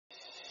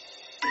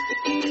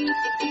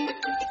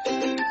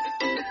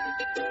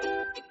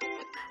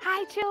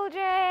Hi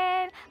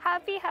children,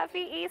 happy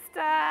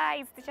Easter.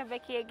 It's Teacher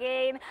Becky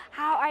again.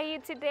 How are you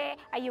today?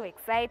 Are you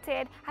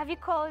excited? Have you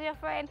called your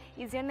friend?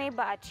 Is your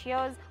neighbor at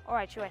yours or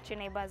at your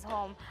neighbor's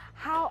home?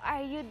 How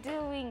are you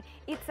doing?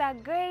 It's a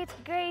great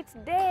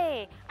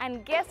day.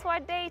 And guess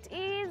what day it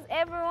is,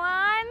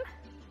 everyone?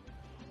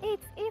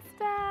 It's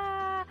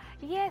Easter.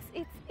 Yes,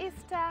 it's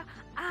Easter,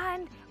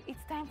 and it's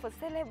time for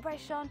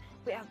celebration.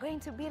 We are going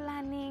to be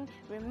learning,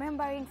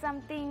 remembering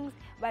some things.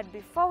 But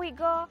before we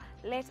go,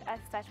 let us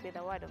start with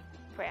a word of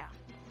prayer.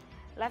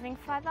 Loving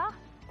Father,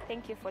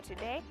 thank you for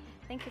today.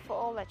 Thank you for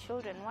all the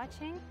children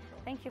watching.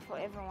 Thank you for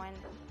everyone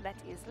that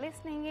is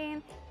listening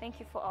in. Thank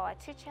you for our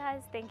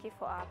teachers. Thank you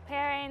for our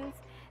parents.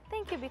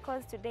 Thank you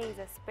because today is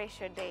a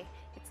special day.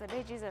 It's the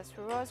day Jesus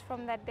rose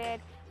from the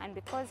dead, and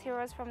because he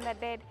rose from the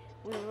dead,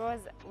 we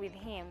rose with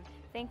him.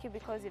 Thank you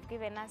because you've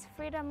given us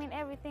freedom in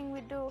everything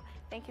we do.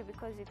 Thank you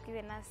because you've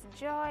given us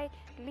joy,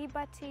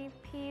 liberty,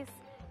 peace,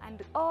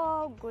 and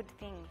all good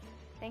things.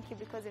 Thank you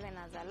because even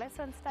as our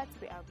lesson starts,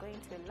 we are going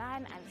to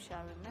learn and we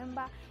shall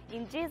remember.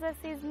 In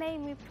Jesus'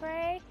 name we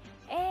pray.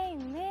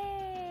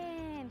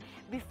 Amen.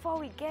 Before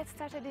we get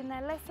started in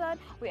our lesson,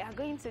 we are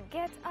going to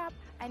get up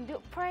and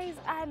do praise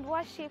and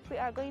worship. We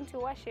are going to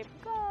worship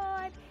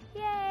God.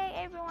 Yay,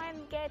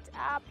 everyone get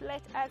up.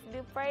 Let us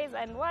do praise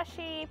and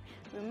worship.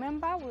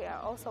 Remember, we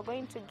are also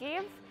going to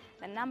give.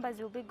 The numbers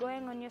will be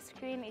going on your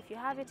screen. If you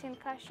have it in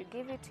cash, you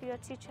give it to your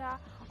teacher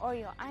or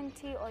your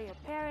auntie or your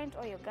parent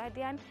or your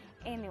guardian,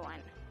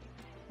 anyone.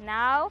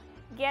 Now,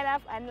 get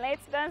up and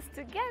let's dance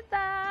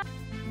together.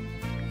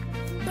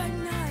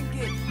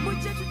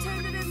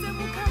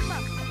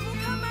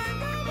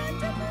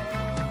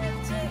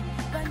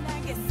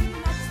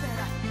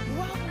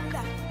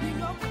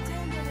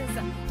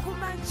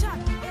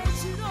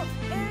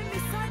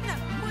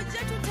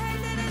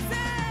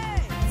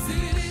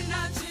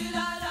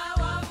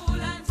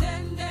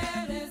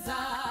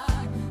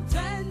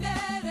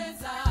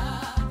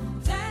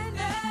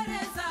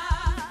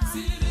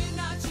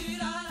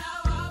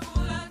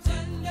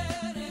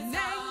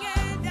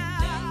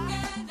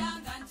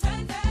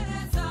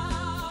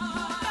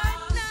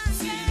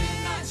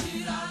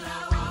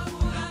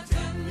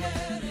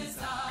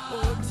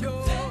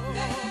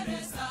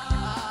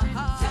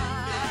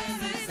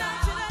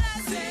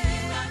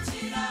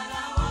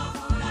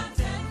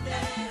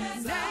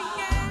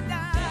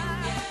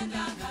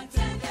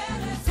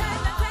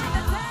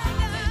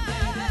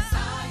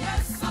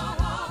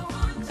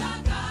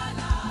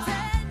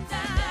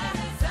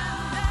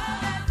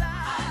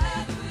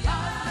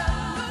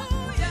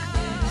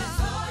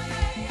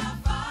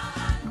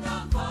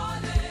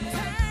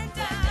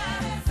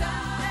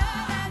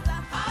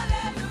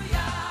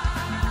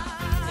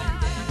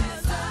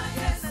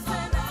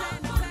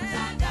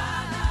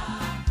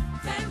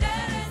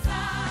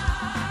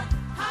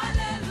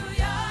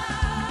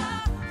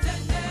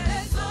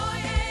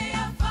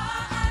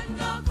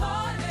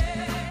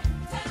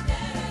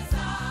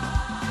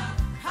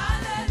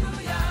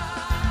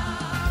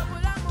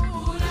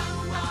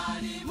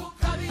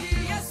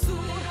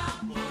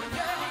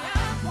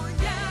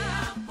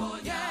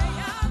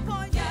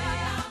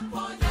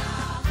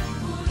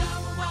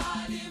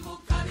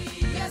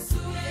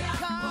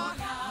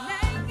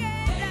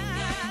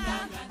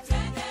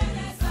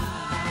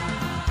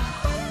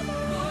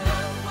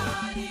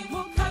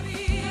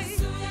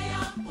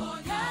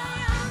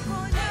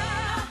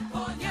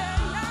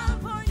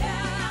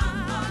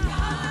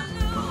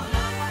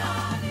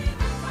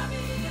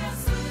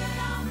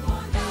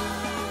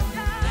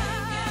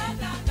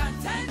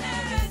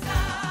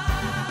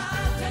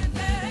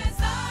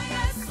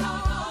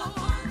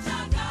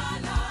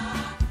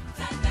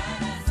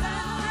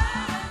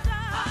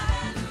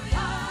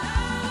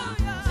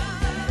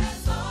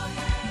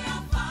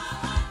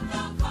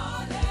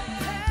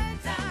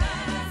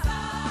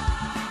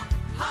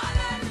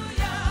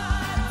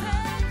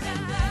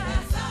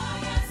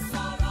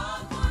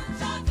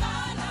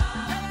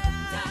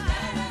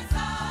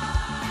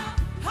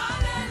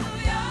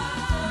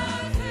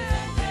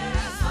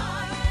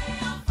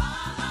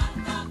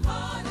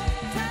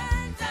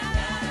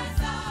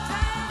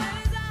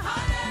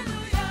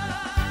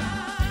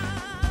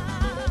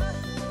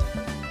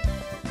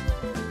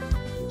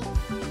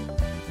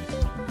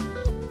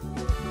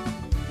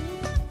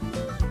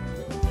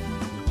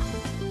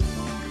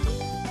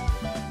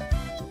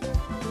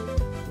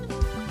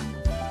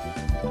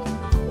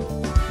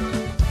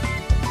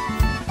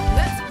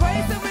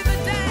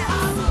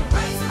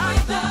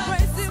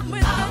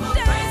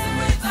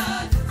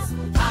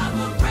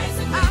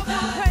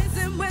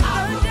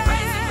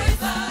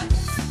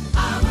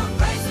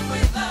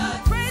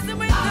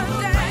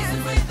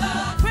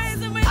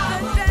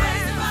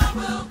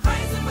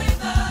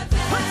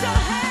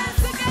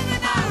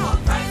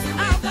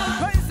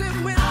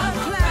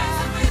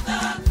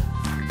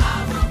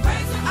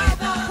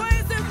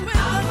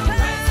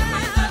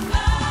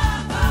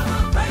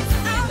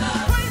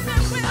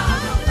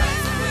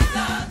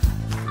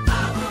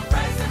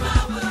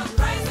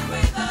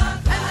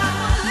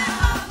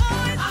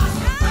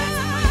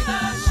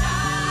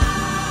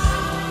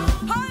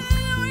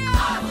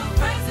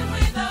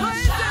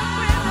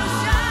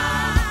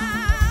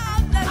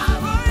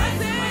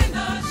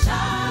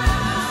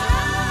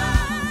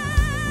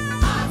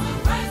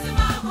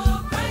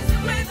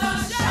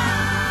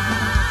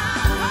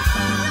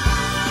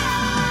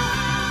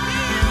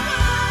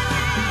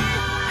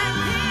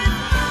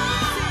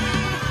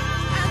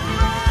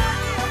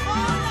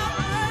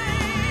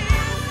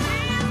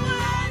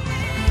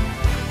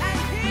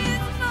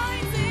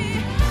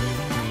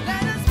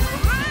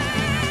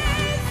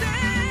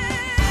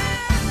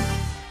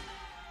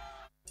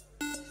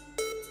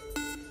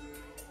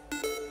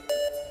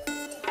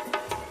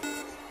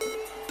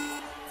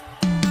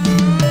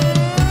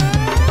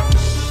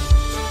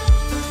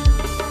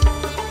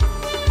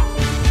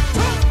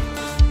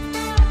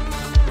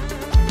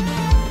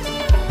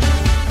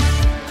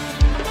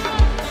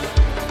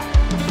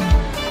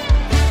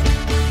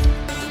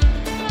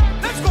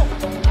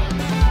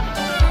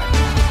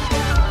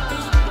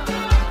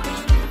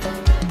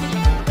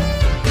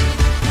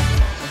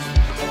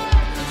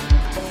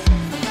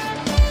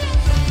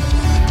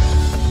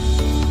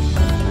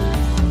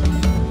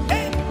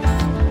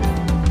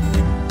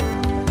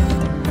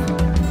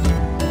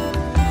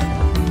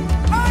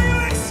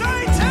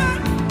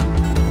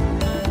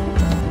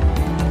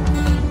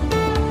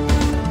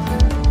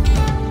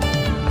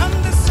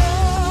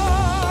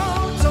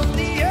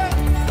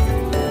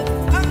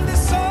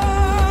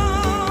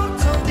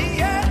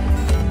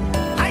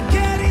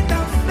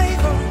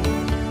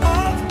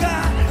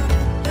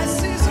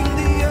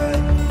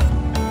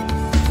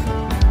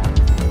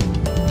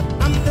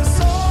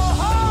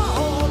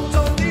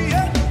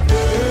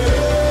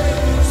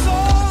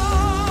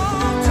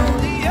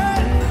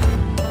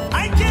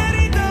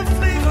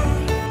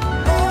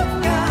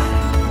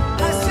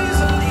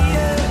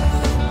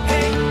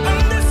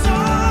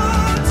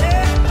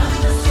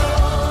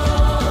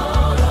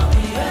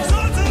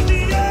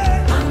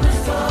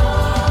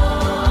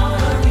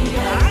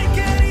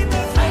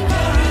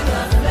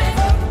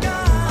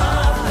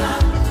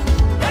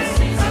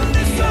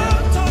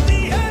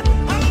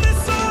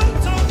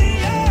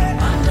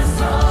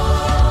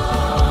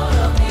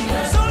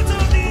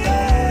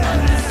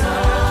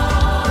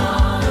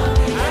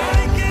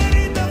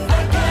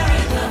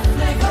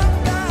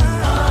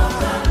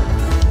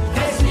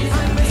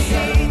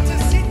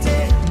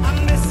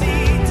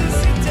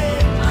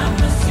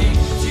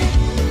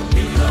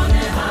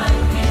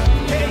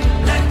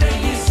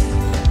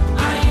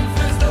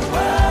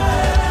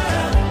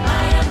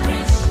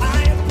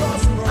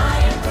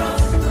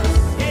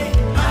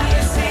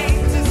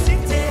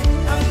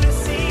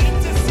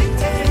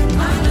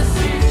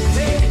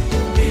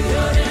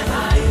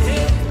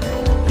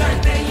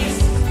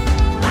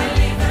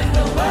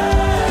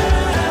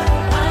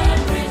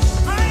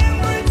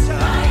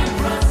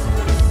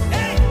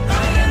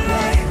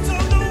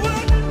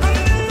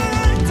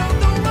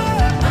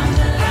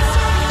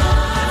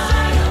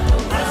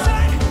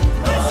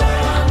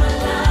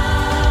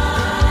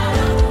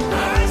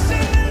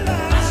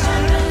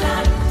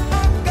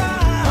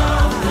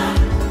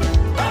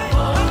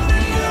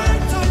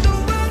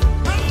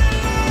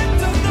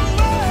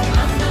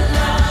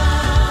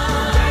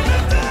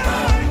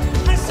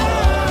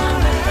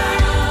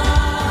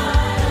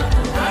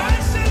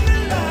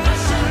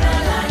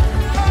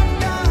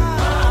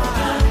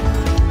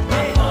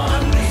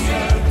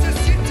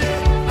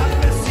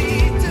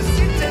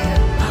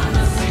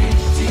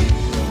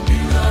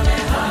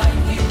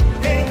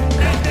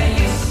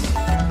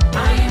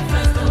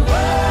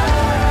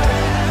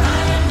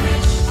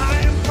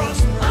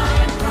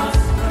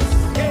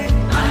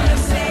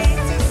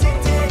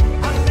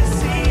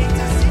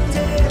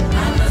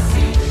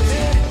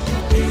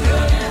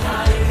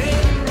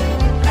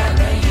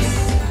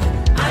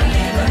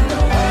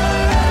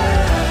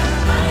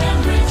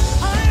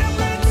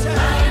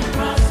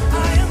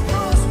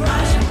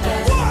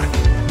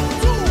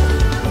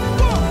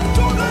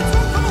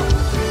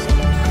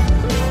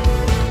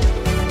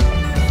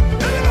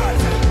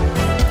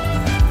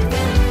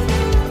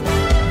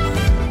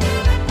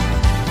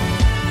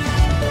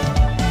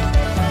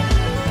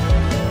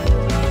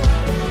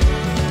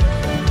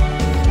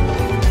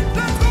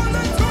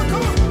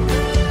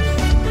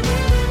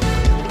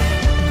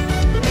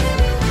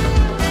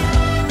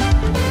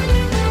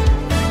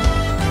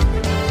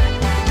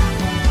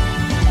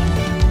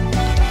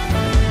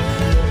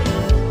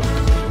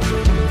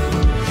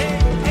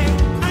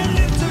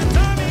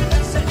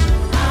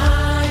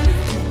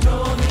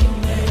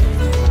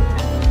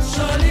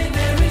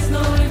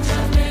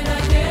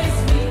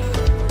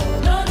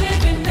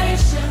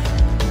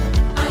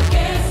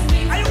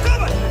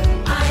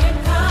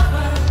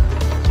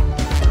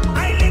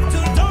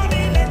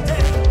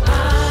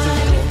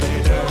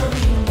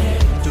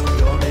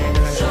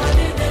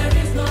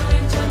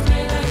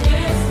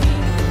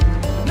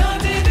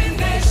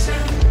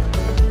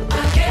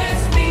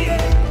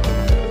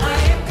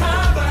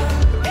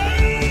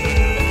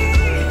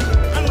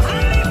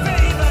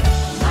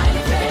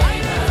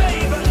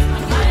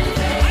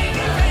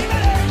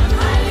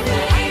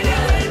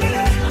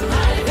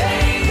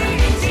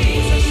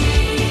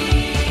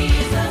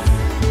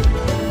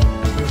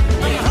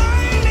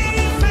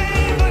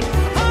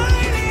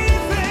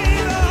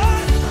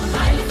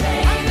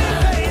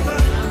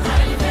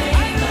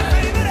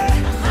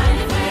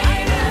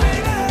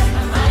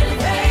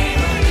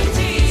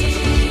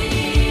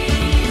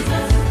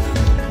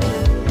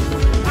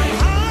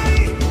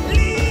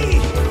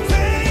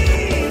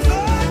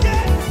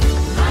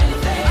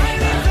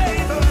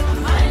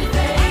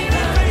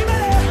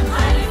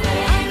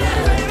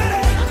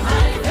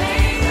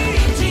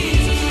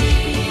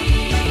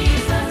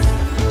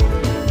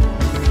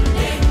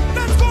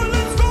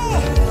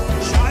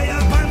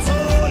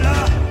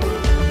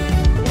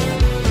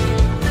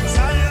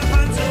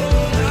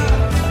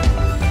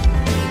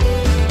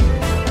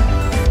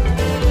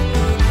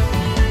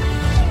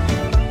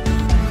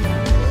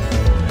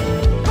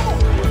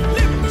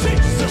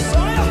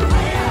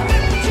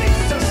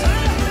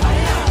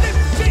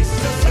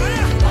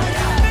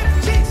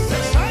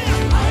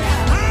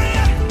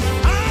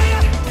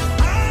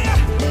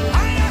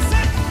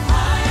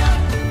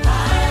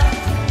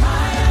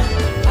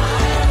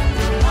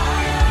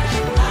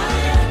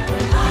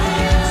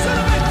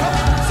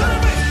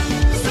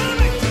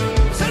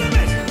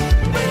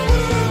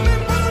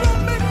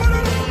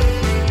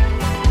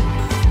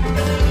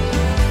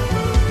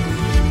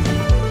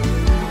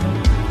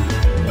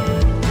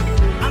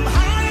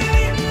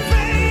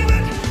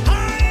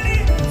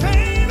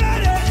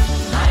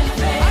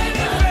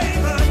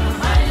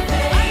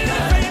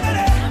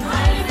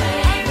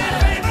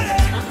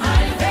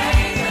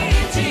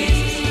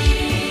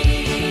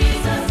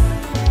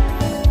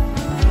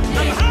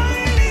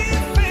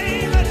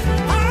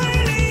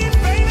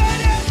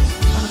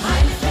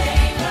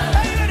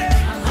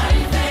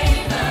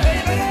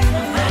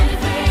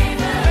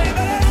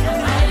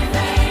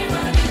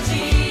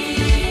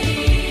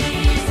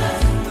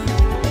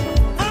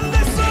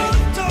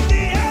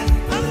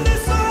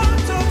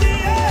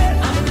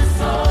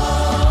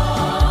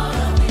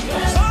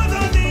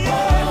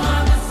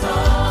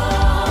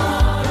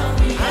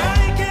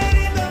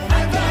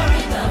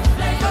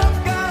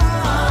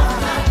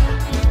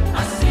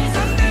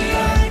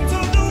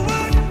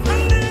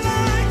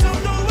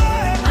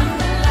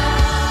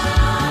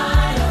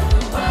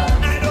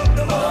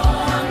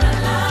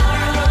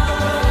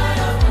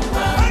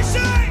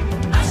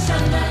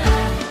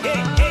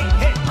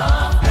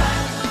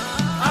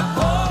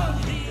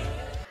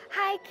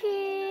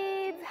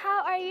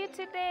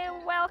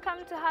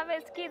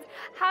 Ministries.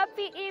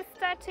 Happy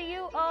Easter to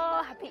you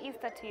all. Happy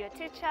Easter to your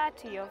teacher,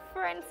 to your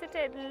friend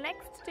seated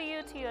next to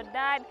you, to your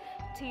dad,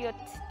 to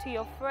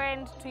your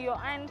friend, to your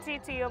auntie,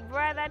 to your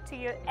brother, to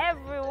your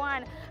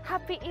everyone.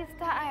 Happy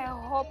Easter. I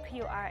hope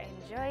you are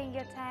enjoying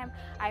your time.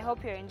 I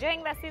hope you're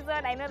enjoying the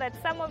season. I know that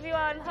some of you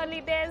are on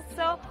holidays,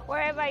 so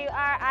wherever you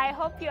are, I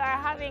hope you are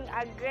having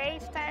a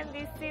great time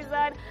this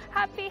season.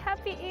 Happy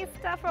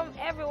Easter from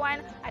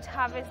everyone at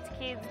Harvest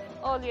Kids,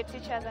 all your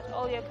teachers at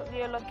all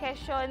your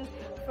locations,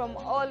 from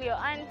all your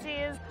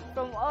aunties,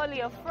 from all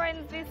your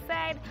friends this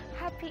side.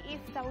 Happy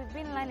Easter. We've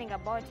been learning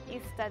about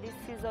Easter this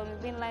season.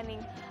 We've been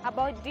learning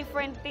about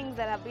different things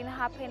that have been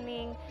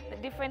happening, the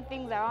different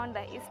things around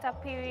the Easter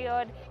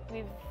period.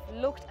 We've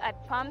looked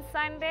at Palm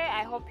Sunday.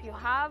 I hope you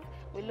have.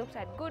 We looked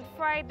at Good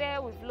Friday.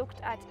 We've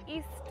looked at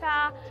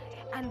Easter,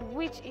 and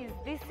which is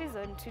this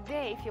season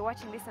today. If you're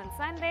watching this on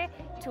Sunday,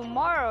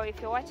 tomorrow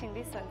if you're watching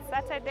this on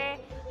Saturday,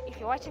 if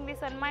you're watching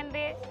this on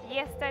Monday,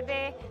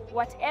 yesterday,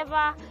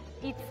 whatever,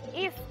 it's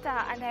Easter,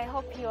 and I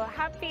hope you're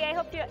happy. I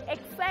hope you're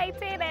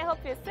excited. I hope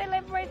you're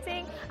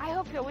celebrating. I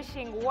hope you're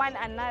wishing one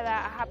another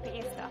a happy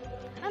Easter.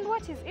 And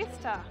what is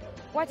Easter?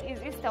 What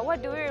is Easter?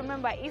 What do we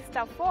remember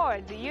Easter for?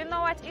 Do you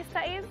know what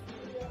Easter is?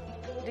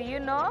 Do you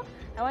know?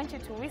 I want you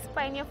to whisper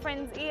in your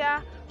friend's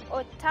ear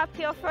or tap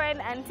your friend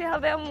and tell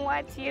them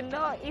what you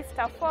know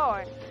Easter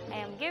for. I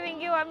am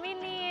giving you a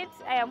minute.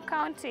 I am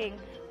counting.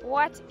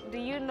 What do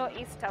you know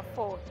Easter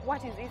for?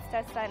 What is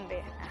Easter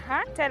Sunday?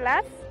 Tell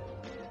us.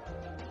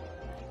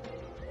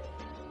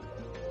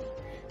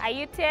 Are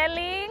you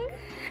telling?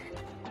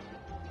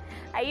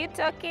 Are you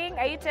talking?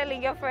 Are you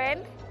telling your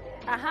friend?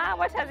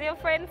 What has your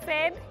friend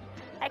said?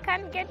 I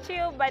can't get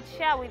you, but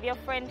share with your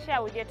friend,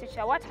 share with your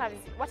teacher. What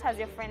has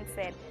your friend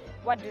said?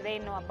 What do they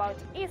know about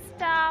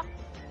Easter?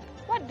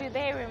 What do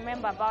they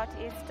remember about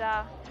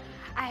Easter?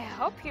 I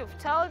hope you've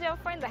told your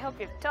friends. I hope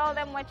you've told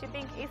them what you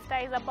think Easter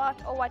is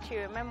about or what you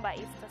remember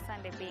Easter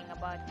Sunday being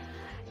about.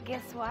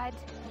 Guess what?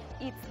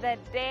 It's the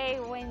day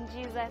when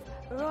Jesus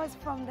rose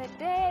from the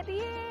dead.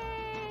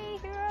 Yay!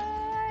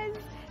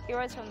 He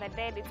rose from the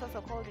dead. It's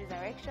also called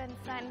Resurrection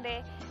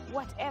Sunday.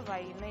 Whatever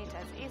you know it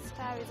as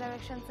Easter,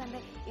 Resurrection Sunday,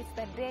 it's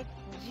the day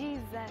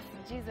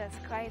Jesus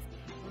Christ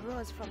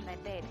rose from the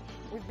dead.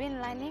 We've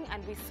been learning,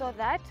 and we saw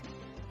that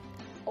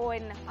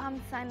on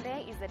Palm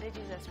Sunday is the day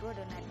Jesus rode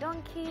on a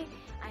donkey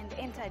and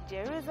entered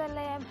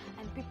Jerusalem,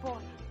 and people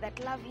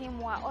that love him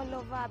were all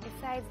over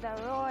besides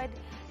the road,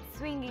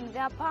 swinging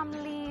their palm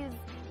leaves,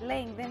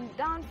 laying them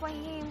down for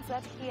him so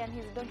that he and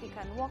his donkey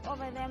can walk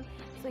over them.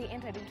 So he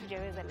entered into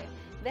Jerusalem.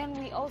 Then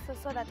we also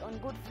saw that on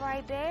Good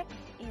Friday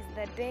is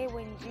the day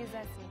when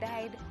Jesus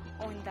died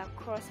on the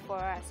cross for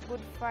us.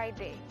 Good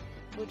Friday.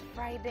 Good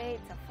Friday,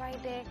 it's a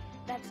Friday.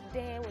 That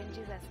day when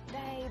Jesus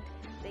died,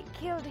 they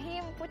killed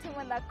him, put him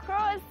on the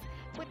cross,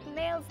 put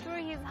nails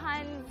through his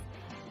hands,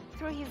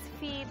 through his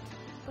feet,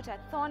 put a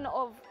crown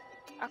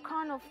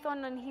of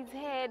thorn on his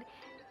head,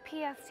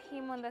 pierced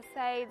him on the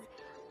sides,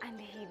 and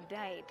he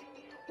died.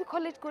 We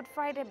call it Good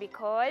Friday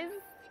because,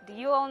 do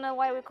you all know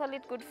why we call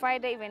it Good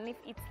Friday even if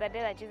it's the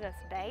day that Jesus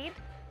died?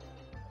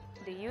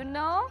 Do you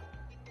know?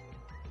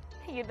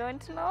 You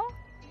don't know?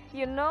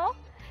 You know?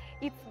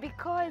 It's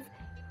because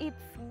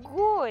it's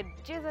good.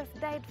 Jesus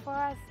died for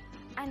us,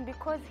 and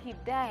because he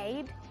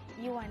died,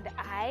 you and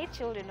I,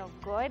 children of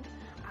God,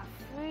 are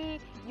free.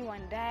 You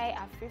and I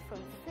are free from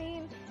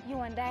sin.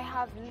 You and I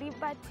have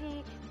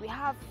liberty. We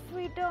have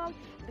freedom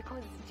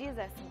because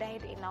Jesus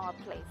died in our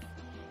place.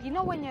 You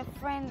know, when your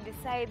friend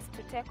decides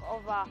to take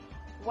over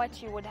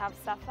what you would have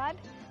suffered,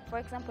 for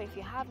example, if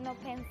you have no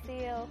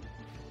pencil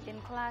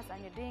in class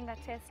and you're doing a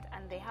test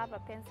and they have a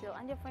pencil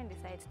and your friend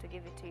decides to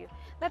give it to you,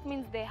 that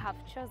means they have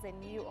chosen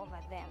you over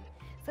them.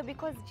 So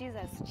because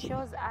Jesus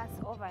chose us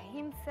over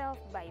himself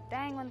by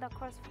dying on the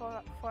cross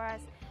for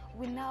us,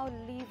 we now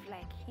live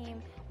like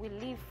him. We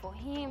live for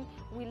him.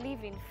 We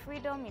live in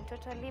freedom, in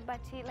total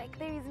liberty. Like,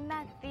 there is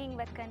nothing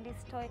that can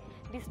distort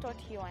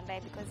you and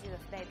I, because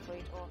Jesus died for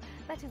it all.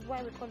 That is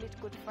why we call it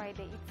Good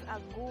Friday. It's a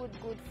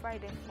good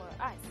Friday for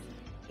us,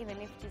 even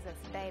if Jesus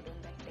died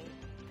on that day.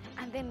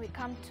 And then we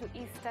come to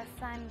Easter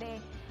Sunday,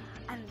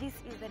 and this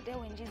is the day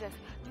when Jesus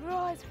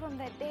rose from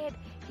the dead.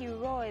 He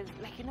rose,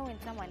 like, you know,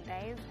 when someone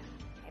dies,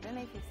 I don't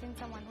know if you've seen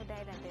someone who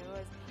died and they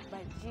rose,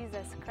 but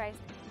Jesus Christ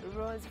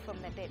rose from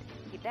the dead.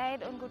 He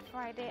died on Good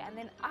Friday, and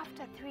then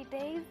after 3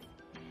 days,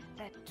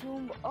 the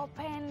tomb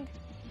opened.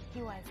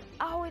 He was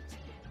out.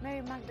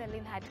 Mary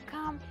Magdalene had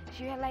come.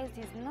 She realized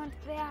he's not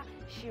there.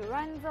 She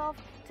runs off,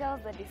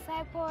 tells the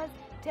disciples,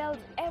 tells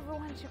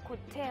everyone she could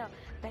tell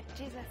that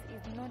Jesus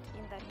is not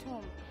in the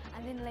tomb.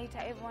 And then later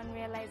everyone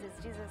realizes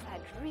Jesus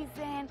had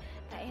risen.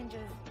 The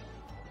angels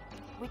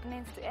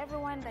witnessed to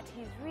everyone that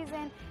he's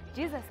risen.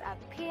 Jesus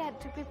appeared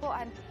to people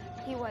and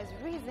he was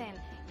risen.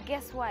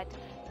 Guess what?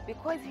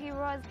 Because he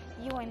rose,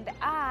 you and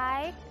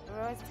I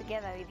rose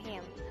together with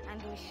him,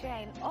 and we share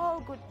in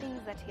all good things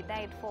that he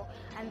died for.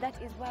 And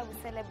that is why we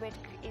celebrate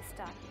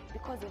Easter.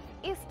 Because of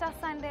Easter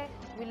Sunday,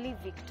 we live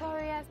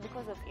victorious.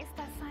 Because of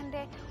Easter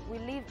Sunday, we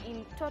live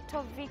in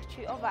total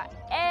victory over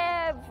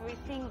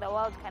everything the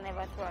world can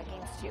ever throw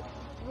against you.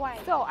 Why?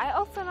 So I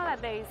also know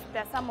that there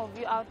are some of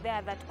you out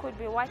there that could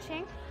be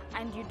watching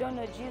and you don't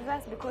know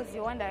Jesus because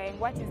you're wondering,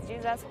 what is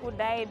Jesus who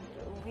died?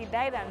 He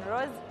died and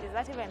rose. Is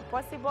that even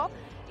possible?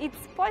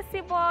 It's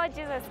possible.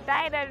 Jesus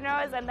died and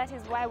rose, and that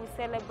is why we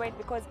celebrate,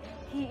 because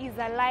he is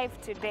alive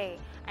today.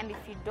 And if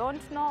you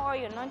don't know, or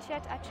you're not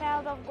yet a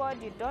child of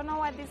God, you don't know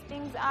what these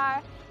things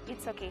are,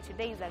 it's okay.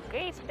 Today is a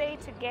great day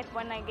to get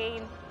born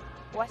again.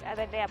 What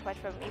other day apart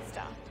from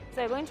Easter?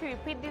 So you're going to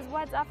repeat these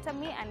words after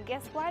me, and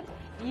guess what?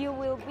 You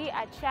will be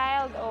a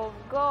child of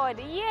God.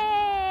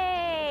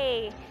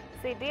 Yay!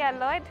 Say, dear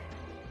Lord,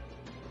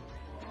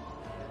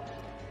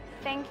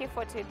 thank you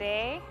for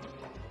today.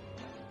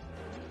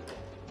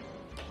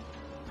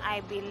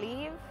 I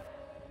believe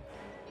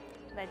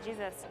that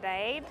Jesus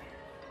died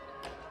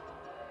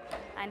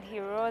and he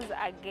rose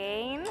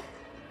again.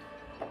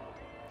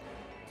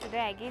 Today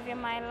I give you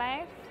my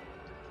life.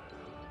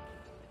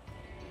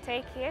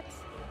 Take it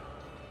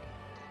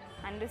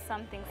and do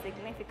something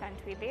significant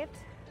with it.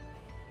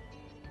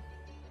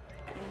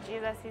 In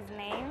Jesus'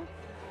 name,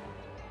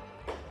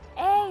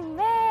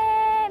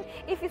 amen.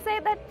 If you say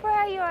that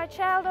prayer, you're a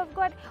child of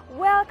God.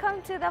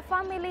 Welcome to the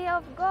family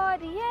of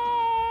God.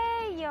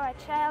 Yay! You're a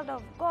child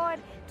of God.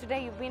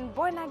 Today you've been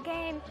born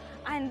again.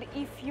 And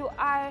if you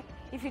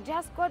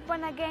just got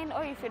born again,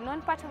 or if you're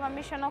not part of a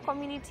missional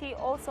community,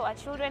 also a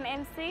children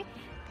MC,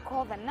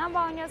 call the number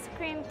on your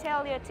screen,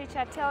 tell your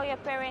teacher, tell your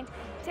parent,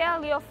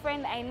 tell your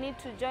friend, I need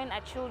to join a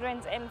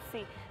children's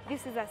MC.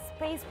 This is a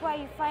space where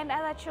you find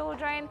other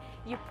children,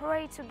 you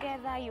pray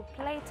together, you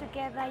play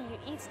together, you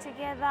eat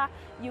together,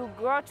 you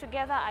grow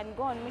together and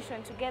go on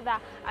mission together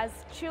as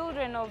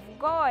children of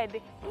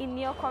God in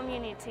your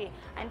community.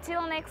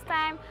 Until next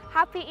time,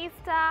 happy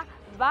Easter.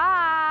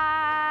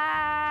 Bye.